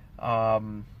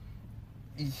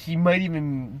 He might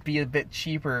even be a bit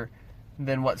cheaper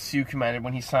than what Sue commanded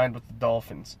when he signed with the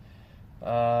Dolphins.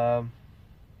 And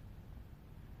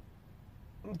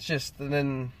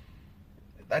then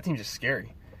that team's just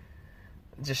scary.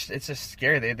 It's just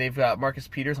scary. They've got Marcus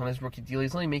Peters on his rookie deal.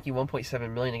 He's only making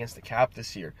 $1.7 million against the cap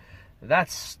this year.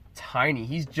 That's tiny.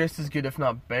 He's just as good, if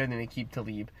not better, than Aqib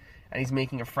Talib, and he's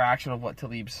making a fraction of what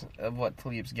Talib's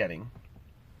getting.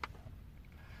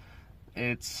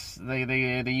 They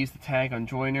use the tag on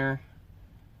Joyner.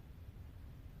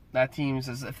 That team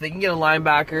says if they can get a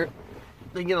linebacker,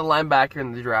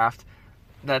 in the draft,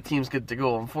 that team's good to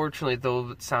go. Unfortunately,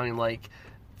 though, it's sounding like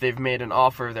they've made an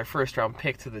offer of their first-round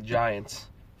pick to the Giants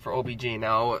for OBJ.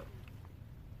 Now,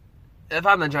 if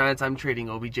I'm the Giants, I'm trading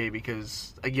OBJ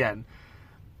because, again,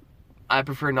 I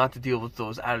prefer not to deal with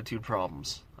those attitude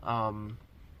problems.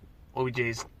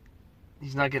 OBJ's,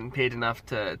 he's not getting paid enough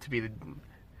to be the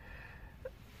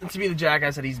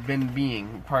jackass that he's been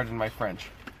being, pardon my French.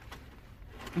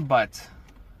 But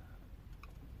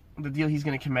the deal he's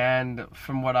going to command,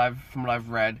 from what I've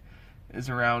read, is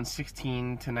around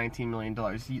 $16 to $19 million.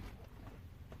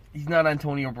 He's not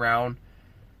Antonio Brown.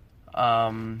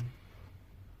 That's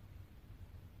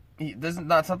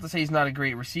not to say he's not a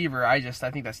great receiver. I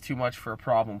think that's too much for a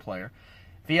problem player.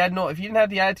 If he didn't have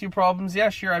the attitude problems, yeah,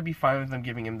 sure, I'd be fine with them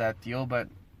giving him that deal. But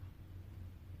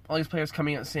all these players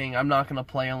coming out saying, I'm not going to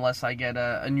play unless I get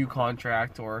a new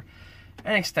contract or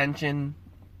an extension.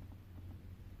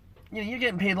 You're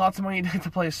getting paid lots of money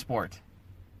to play a sport.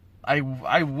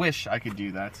 I wish I could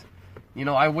do that.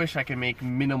 I wish I could make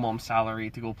minimum salary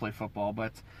to go play football,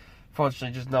 but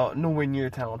fortunately, just nowhere near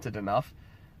talented enough.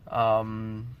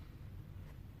 OBJ,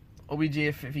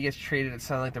 if he gets traded, it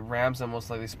sounds like the Rams are most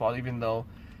likely spot, even though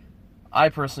I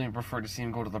personally prefer to see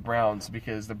him go to the Browns,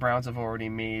 because the Browns have already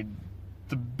made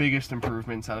the biggest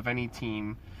improvements out of any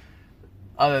team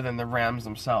other than the Rams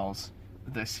themselves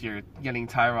this year. Getting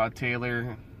Tyrod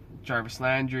Taylor, Jarvis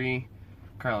Landry,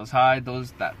 Carlos Hyde,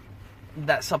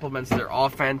 that supplements their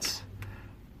offense.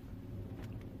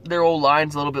 Their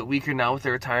O-line's a little bit weaker now with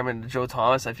the retirement of Joe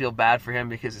Thomas. I feel bad for him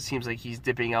because it seems like he's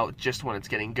dipping out just when it's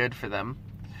getting good for them.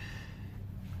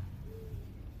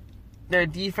 Their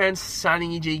defense,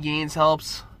 signing E.J. Gaines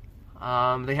helps.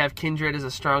 They have Kindred as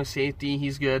a strong safety.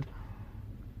 He's good.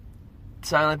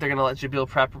 It's not like they're going to let Jabril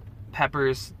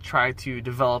Peppers try to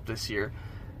develop this year.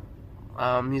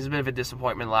 He's a bit of a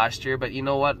disappointment last year, but you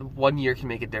know what? 1 year can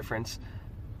make a difference.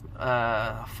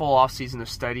 Full off-season of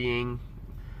studying,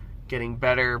 getting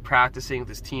better, practicing with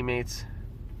his teammates.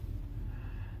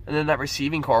 And then that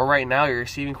receiving core. Right now, your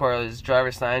receiving core is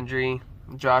Jarvis Landry,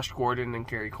 Josh Gordon, and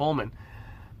Gary Coleman.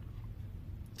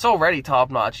 It's already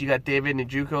top-notch. You got David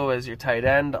Njoku as your tight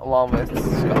end, along with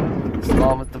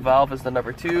DeValve as the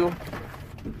number 2.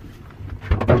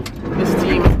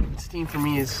 This team for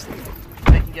me is,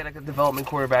 they can get a development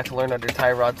quarterback to learn under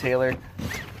Tyrod Taylor.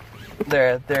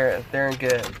 They're in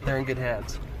good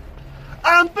hands.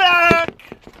 I'm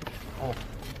back. Oh.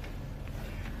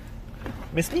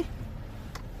 Missed me?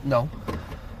 No.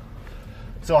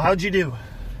 So how'd you do?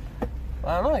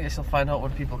 I don't know. I guess you'll find out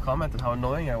when people commented how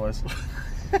annoying I was.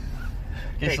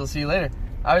 Guess we'll see you later.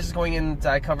 I was just going in.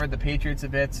 I covered the Patriots a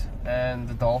bit and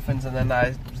the Dolphins, and then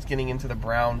I was getting into the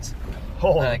Browns.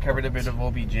 And I covered a bit of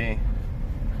OBJ,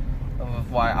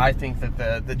 of why I think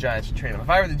that the Giants should trade him. If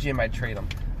I were the GM, I'd trade him.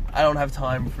 I don't have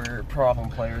time for problem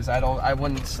players. I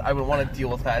wouldn't want to deal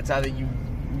with that. It's either you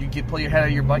pull your head out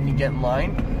of your butt and you get in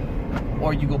line,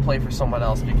 or you go play for someone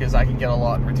else because I can get a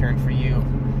lot in return for you.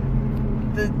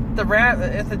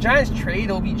 If the Giants trade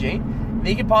OBJ,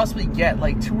 they could possibly get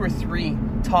like 2 or 3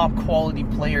 top quality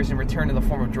players in return in the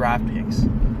form of draft picks.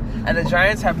 And the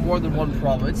Giants have more than one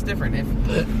problem. It's different.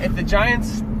 If the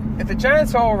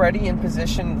Giants are already in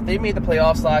position, they made the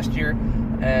playoffs last year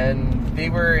and they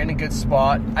were in a good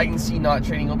spot. I can see not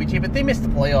trading OBJ, but they missed the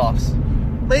playoffs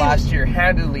last year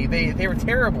handily. They were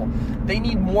terrible. They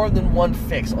need more than one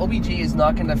fix. OBJ is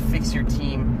not going to fix your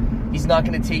team. He's not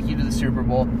going to take you to the Super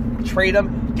Bowl. Trade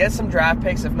him, get some draft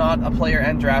picks, if not a player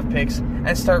and draft picks,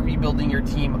 and start rebuilding your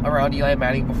team around Eli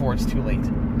Manning before it's too late.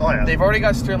 Oh, yeah. They've already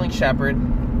got Sterling Shepard.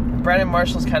 Brandon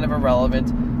Marshall's kind of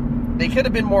irrelevant. They could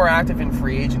have been more active in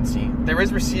free agency. There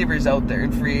is receivers out there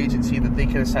in free agency that they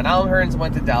could have signed. Alan Hearns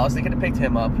went to Dallas. They could have picked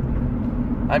him up.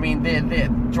 I mean,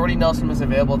 Jordy Nelson was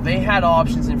available. They had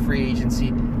options in free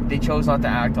agency. They chose not to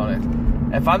act on it.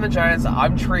 If I'm the Giants,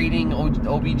 I'm trading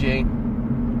OBJ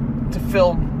to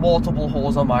fill multiple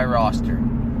holes on my roster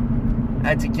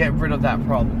and to get rid of that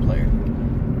problem player.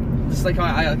 Just like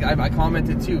I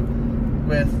commented too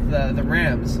with the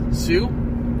Rams. Sue,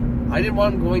 I didn't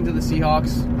want him going to the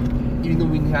Seahawks, even though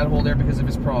we had a hole there because of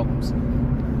his problems.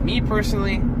 Me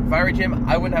personally, if I were Jim,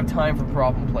 I wouldn't have time for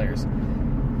problem players.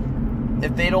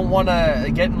 If they don't want to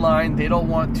get in line, they don't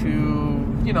want to,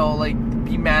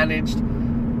 be managed.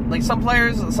 Like some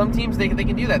players, some teams, they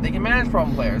can do that. They can manage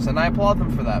problem players, and I applaud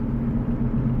them for that.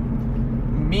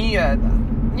 Me,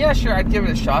 yeah, sure, I'd give it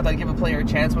a shot. I'd give a player a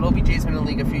chance, but OBJ's been in the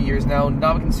league a few years now.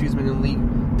 Ndamukong Suh's been in the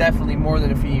league definitely more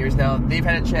than a few years now. They've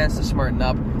had a chance to smarten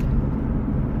up.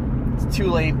 It's too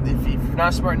late. If you're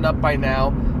not smartened up by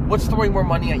now, what's throwing more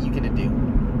money at you going to do?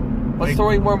 What's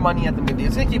throwing more money at them going to do?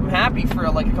 It's going to keep them happy for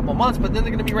like a couple months, but then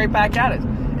they're going to be right back at it.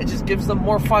 It just gives them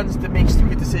more funds to make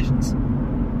stupid decisions.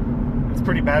 It's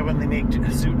pretty bad when they make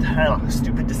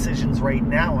stupid decisions right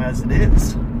now, as it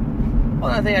is. Well,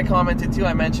 another thing I commented too,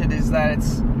 I mentioned, is that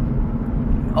it's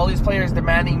all these players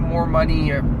demanding more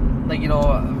money or,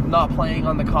 not playing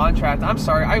on the contract. I'm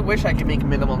sorry, I wish I could make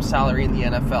minimum salary in the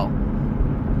NFL.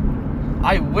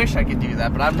 I wish I could do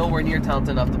that, but I'm nowhere near talented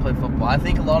enough to play football. I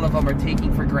think a lot of them are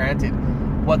taking for granted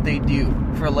what they do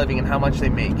for a living and how much they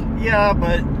make. Yeah,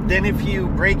 but then if you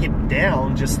break it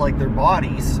down, just like their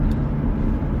bodies...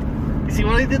 You see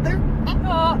what I did there?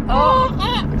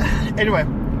 Anyway,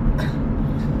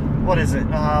 what is it?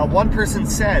 One person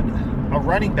said a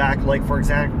running back, like for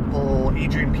example,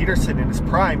 Adrian Peterson in his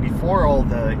prime before all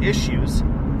the issues,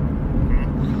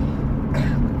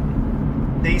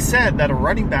 they said that a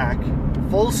running back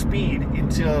full speed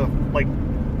into like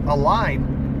a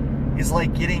line is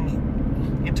like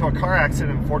getting into a car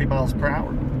accident at 40 miles per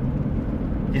hour.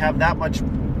 You have that much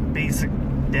basic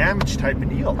damage type of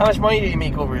deal. How much money did he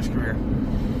make over his career?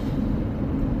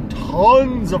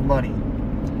 Tons of money.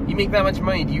 You make that much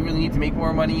money, do you really need to make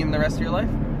more money in the rest of your life?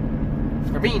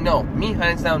 For me, no. Me,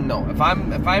 hands down, no. If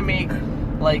I make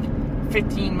like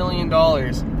 $15 million,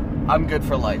 I'm good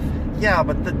for life. Yeah,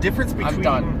 but the difference between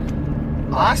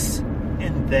us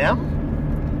in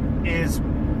them is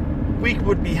we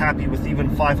would be happy with even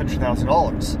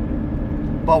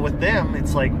 $500,000. But with them,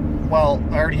 it's like, well,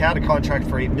 I already had a contract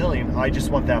for $8 million. I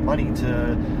just want that money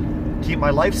to keep my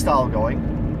lifestyle going.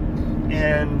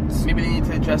 And maybe they need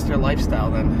to adjust their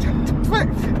lifestyle then.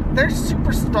 They're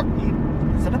super stuck.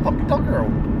 Is that a puppy dog or a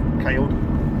coyote?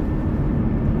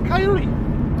 Coyote.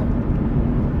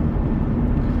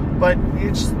 But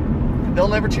they'll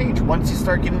never change. Once you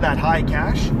start getting that high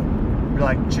cash, you're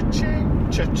like,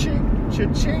 cha-ching, cha-ching,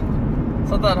 cha-ching.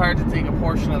 It's not that hard to take a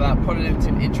portion of that, put it into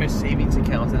an interest savings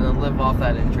account, and then live off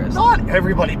that interest. Not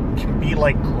everybody can be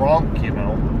like Gronk, you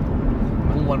know.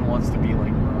 No one wants to be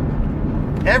like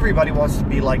Gronk. Everybody wants to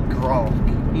be like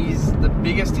Gronk. He's the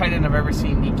biggest tight end I've ever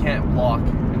seen. He can't block,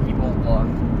 and he won't block.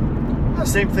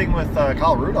 Same thing with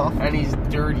Kyle Rudolph. And he's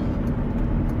dirty.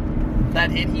 That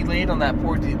hit he laid on that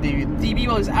poor DB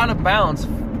while he's out of bounds,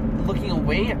 looking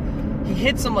away, he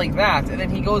hits him like that, and then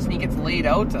he goes and he gets laid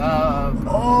out.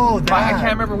 That. I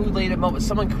can't remember who laid him out, but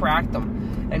someone cracked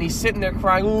him. And he's sitting there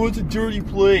crying, oh, it's a dirty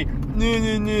play.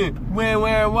 No.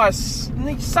 Where was? And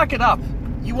they suck it up.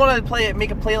 You want to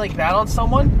make a play like that on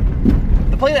someone?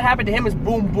 The play that happened to him was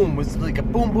boom, boom. It was like a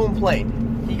boom, boom play.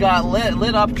 He got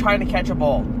lit up trying to catch a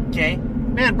ball, okay?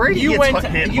 Man, Brady hit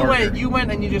harder. You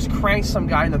went and you just cranked some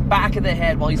guy in the back of the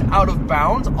head while he's out of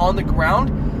bounds on the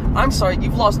ground. I'm sorry,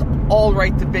 you've lost all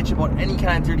right to bitch about any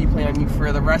kind of dirty play on you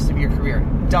for the rest of your career.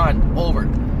 Done. Over.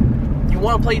 You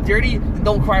want to play dirty? Then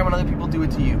don't cry when other people do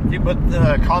it to you. Yeah, but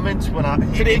the comments when I...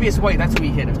 Tre'Davious White, that's who he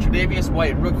hit. It was Tre'Davious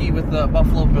White, rookie with the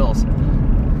Buffalo Bills.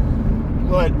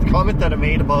 But the comment that I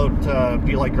made about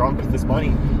be like Gronk with his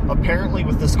money, apparently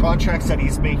with this contracts that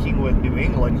he's making with New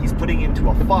England, he's putting into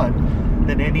a fund.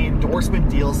 Then any endorsement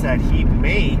deals that he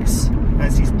makes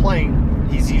as he's playing,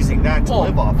 he's using that to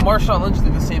live off. Marshawn Lynch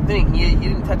did the same thing. He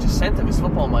didn't touch a cent of his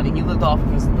football money. He lived off of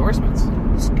his endorsements.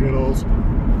 Skittles.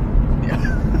 Yeah.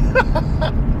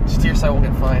 Just here so I won't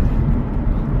get fined.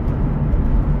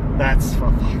 That's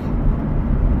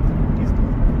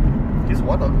he's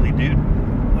one ugly dude.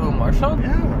 Oh, Marshawn?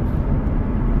 Yeah.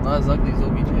 Not as ugly as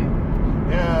OBJ.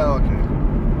 Yeah, okay.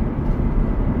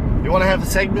 You want to have a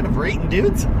segment of rating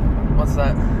dudes? What's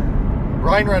that?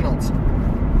 Ryan Reynolds.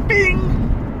 Bing!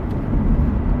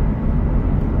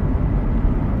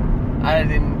 I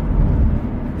didn't...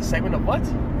 The segment of what?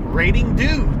 Rating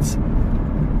dudes.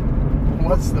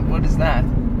 What is that?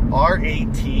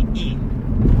 R-A-T-E.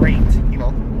 Rate. You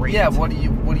know, rate. Yeah, what are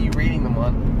you rating them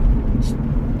on?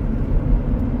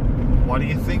 What do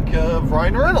you think of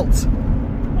Ryan Reynolds?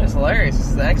 It's hilarious.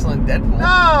 It's an excellent Deadpool.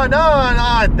 No,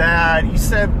 not that. You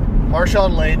said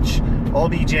Marshawn Lynch,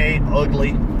 OBJ,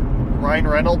 ugly. Ryan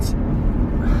Reynolds.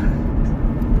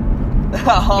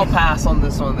 I'll pass on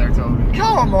this one there, Toby.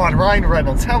 Come on, Ryan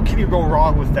Reynolds. How can you go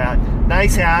wrong with that?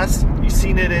 Nice ass. You've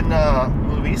seen it in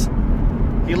movies.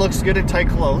 He looks good in tight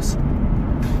clothes.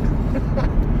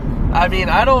 I mean,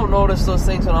 I don't notice those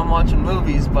things when I'm watching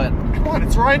movies, but... Come on,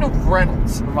 it's Ryan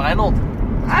Reynolds. Reinhold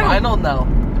now.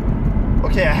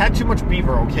 Okay, I had too much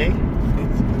beaver, okay?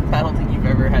 I don't think you've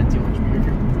ever had too much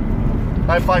beaver.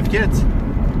 I have 5 kids.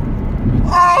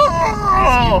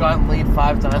 Oh! So you've gotten laid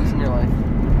 5 times in your life.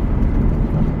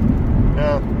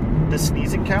 The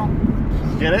sneezing count?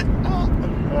 Get it?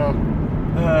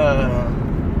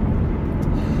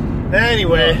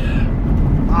 Anyway,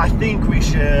 I think we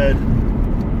should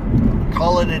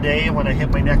call it a day when I hit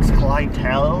my next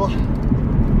clientele.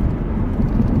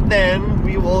 Then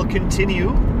we will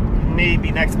continue,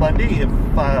 maybe next Monday, if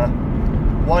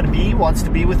 1B wants to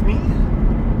be with me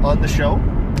on the show.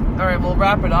 Alright, we'll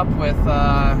wrap it up with,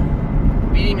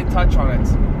 we didn't even touch on it.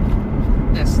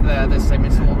 This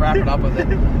segment, so we'll wrap it up with it.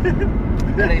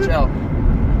 NHL.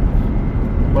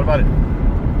 What about it?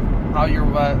 How you're,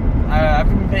 I've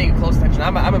been paying close attention.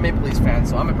 I'm a Maple Leafs fan,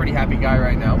 so I'm a pretty happy guy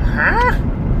right now. Huh?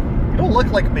 You don't look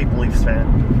like a Maple Leafs fan.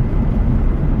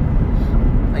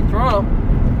 Like Toronto.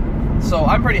 So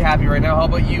I'm pretty happy right now. How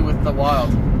about you with the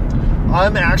Wild?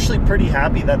 I'm actually pretty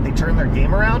happy that they turned their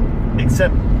game around,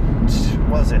 except,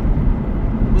 was it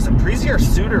Preezy or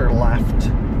Suter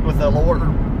left with a lower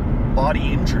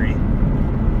body injury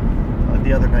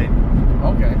the other night.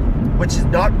 Okay. Which is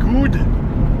not good.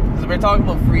 Because we're talking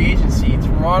about free agency.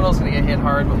 Toronto's going to get hit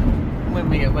hard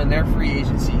when their free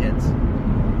agency hits.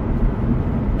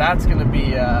 That's going to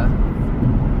be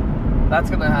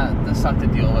suck to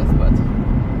deal with, but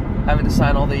having to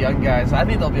sign all the young guys, I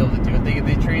think they'll be able to do it.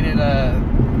 They traded the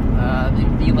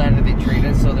Nylander they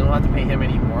traded, so they don't have to pay him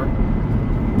anymore.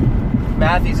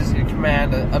 Matthews is going to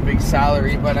command a big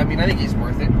salary, but I mean, I think he's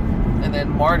worth it. And then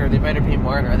Marner, they better pay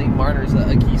Marner. I think Marner's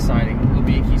a key signing. Will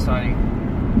be a key signing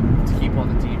to keep on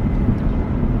the team.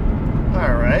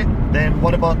 All right. Then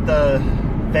what about the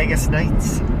Vegas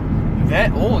Knights? You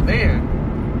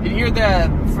hear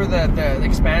for the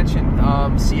expansion,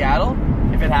 Seattle,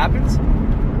 if it happens,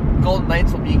 Golden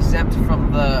Knights will be exempt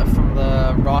from the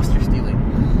roster stealing.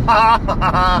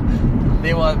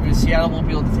 Seattle won't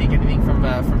be able to take anything from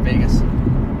Vegas.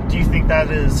 Do you think that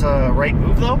is a right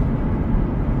move though,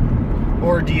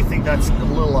 or do you think that's a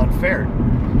little unfair?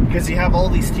 Because you have all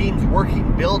these teams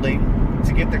building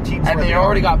to get their teams, and they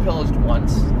already got pillaged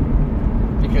once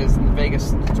because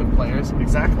Vegas took players.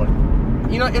 Exactly.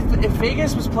 You know, if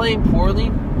Vegas was playing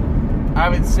poorly, I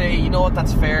would say, you know what,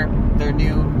 that's fair. They're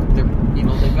new.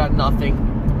 They've got nothing.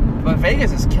 But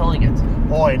Vegas is killing it.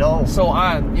 Oh, I know. So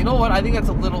you know what? I think that's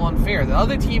a little unfair. The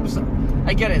other teams,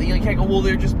 I get it. You can't go, well,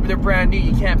 they're brand new.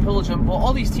 You can't pillage them. Well,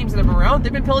 all these teams that have been around,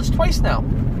 they've been pillaged twice now.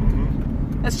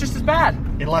 Mm-hmm. That's just as bad.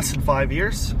 In less than 5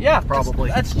 years? Yeah, probably.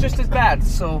 That's just as bad.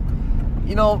 So,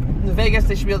 Vegas,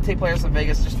 they should be able to take players from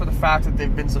Vegas just for the fact that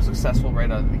they've been so successful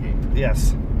right out of the gate.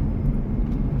 Yes.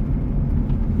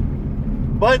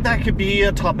 But that could be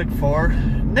a topic for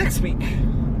next week.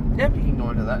 Yep, you can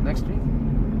go into that next week.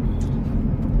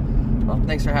 Well,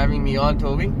 thanks for having me on,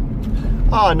 Toby.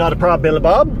 Not a problem, Billy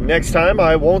Bob. Next time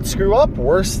I won't screw up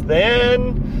worse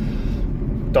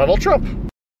than Donald Trump.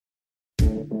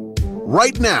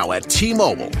 Right now at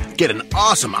T-Mobile, get an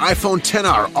awesome iPhone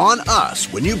XR on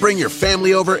us when you bring your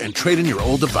family over and trade in your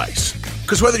old device.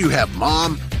 Because whether you have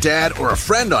mom, dad, or a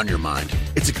friend on your mind,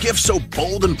 it's a gift so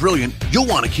bold and brilliant, you'll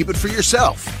want to keep it for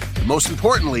yourself. And most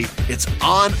importantly, it's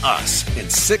on us in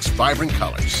 6 vibrant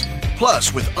colors.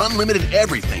 Plus, with unlimited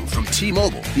everything from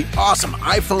T-Mobile, the awesome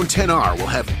iPhone XR will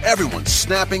have everyone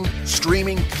snapping,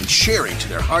 streaming, and sharing to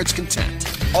their heart's content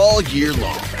all year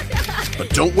long. But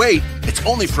don't wait, it's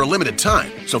only for a limited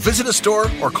time. So visit a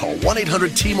store or call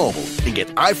 1-800-T-Mobile and get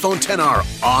iPhone XR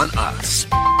on us.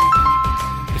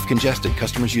 If congested,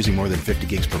 customers using more than 50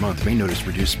 gigs per month may notice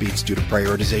reduced speeds due to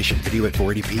prioritization. Video at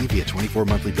 480p via 24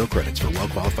 monthly bill credits for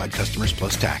well-qualified customers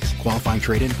plus tax. Qualifying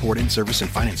trade-in, port-in, service, and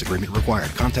finance agreement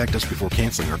required. Contact us before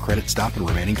canceling or credit stop and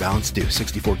remaining balance due.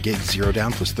 64 gigs, 0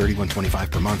 down plus $31.25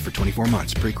 per month for 24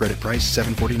 months. Pre-credit price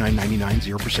 $749.99,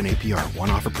 0% APR. One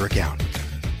offer per account.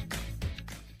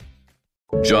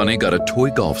 Johnny got a toy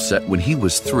golf set when he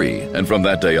was 3, and from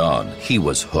that day on, he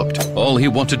was hooked. All he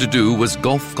wanted to do was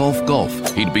golf, golf,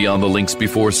 golf. He'd be on the links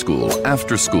before school,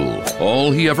 after school.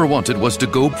 All he ever wanted was to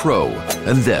go pro.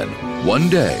 And then, one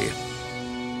day,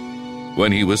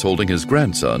 when he was holding his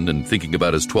grandson and thinking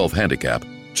about his 12 handicap,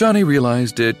 Johnny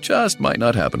realized it just might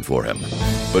not happen for him.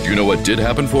 But you know what did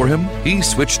happen for him? He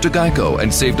switched to Geico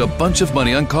and saved a bunch of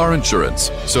money on car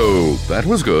insurance. So that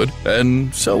was good,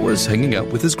 and so was hanging out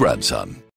with his grandson.